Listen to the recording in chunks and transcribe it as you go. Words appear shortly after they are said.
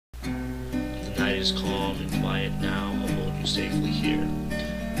is calm and quiet now, I'll hold you safely here,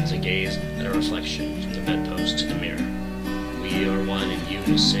 as I gaze at a reflection from the bedpost to the mirror. We are one in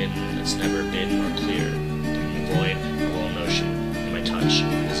unison that's never been more clear. The void of all emotion, and my touch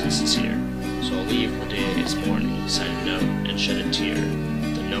is insincere. So I'll leave the day it's morning, sign a note, and shed a tear.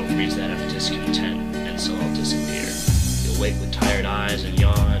 The note reads that I'm discontent, and so I'll disappear. You'll wake with tired eyes and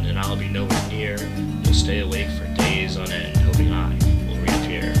yawn, and I'll be nowhere near. You'll stay awake for days on end, hoping I will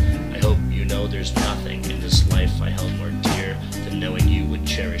reappear. I hope you know there's nothing in this life I held more dear than knowing you would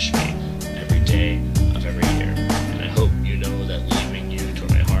cherish me every day of every year. And I hope you know that leaving you tore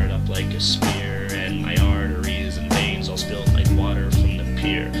my heart up like a spear, and my arteries and veins all spilled like water from the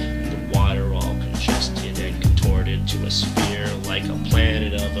pier, and the water all congested and contorted to a sphere, like a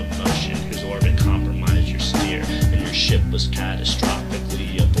planet of emotion whose orbit compromised your steer, and your ship was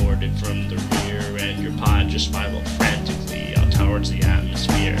catastrophically aborted from the rear, and your pod just spiraled frantically out towards the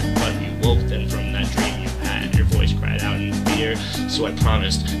atmosphere. But you woke then from that dream you had, your voice cried out in fear, so I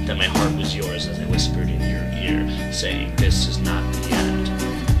promised that my heart was yours as I whispered in your ear, saying, this is not the end,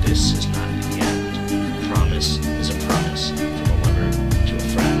 this is not the end. A promise is a promise, from a lover to a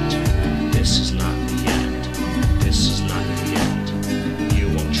friend. This is not the end, this is not the end. You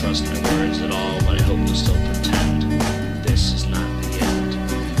won't trust my words at all, but I hope you'll still pretend. This is not the end,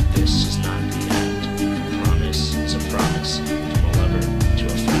 this is not the end. A promise is a promise, from a lover to a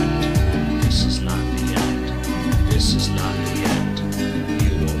friend. This is not the end, this is not the end.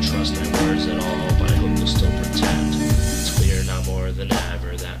 You won't trust my words at all, but I hope you'll still pretend. It's clear now more than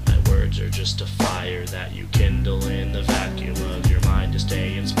ever that my words are just a fire that you kindle in the vacuum of your mind to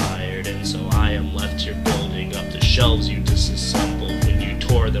stay inspired. And so I am left here building up the shelves you disassembled when you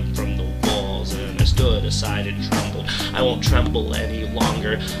tore them from the walls, and I stood aside and trembled. I won't tremble any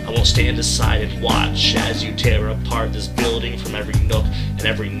longer, I won't stand aside and watch as you tear apart this building from every nook and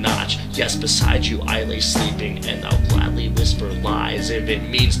every notch. Yes, beside you I lay sleeping, and I'll gladly whisper lies if it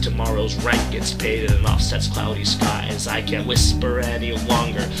means tomorrow's rent gets paid and offsets cloudy skies. I can't whisper any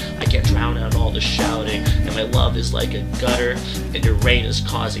longer, I can't drown out all the shouting, and my love is like a gutter, and your rain is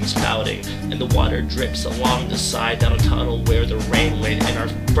causing spouting, and the water drips along the side down a tunnel where the rain went, and our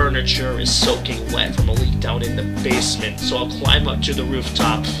furniture is soaking wet from a leak down in the basement. So I'll climb up to the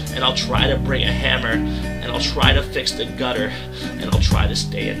rooftop, and I'll try to bring a hammer, and I'll try to fix the gutter, and I'll try to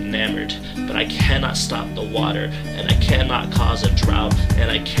stay enamored, but I cannot stop the water, and I cannot cause a drought,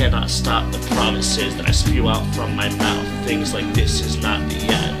 and I cannot stop the promises that I spew out from my mouth. Things like, this is not the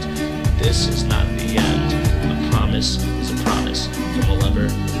end, this is not the end. A promise is a promise, from a lover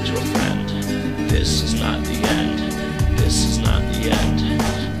to a friend. This is not the end, this is not the end.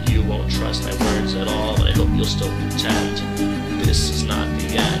 You won't trust my words at all, but I hope you'll still pretend. This is not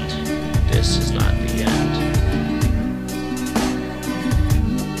the end, this is not the end.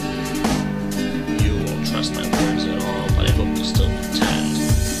 You won't trust my words at all, but I hope you'll still pretend.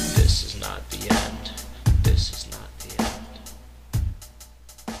 This is not the end.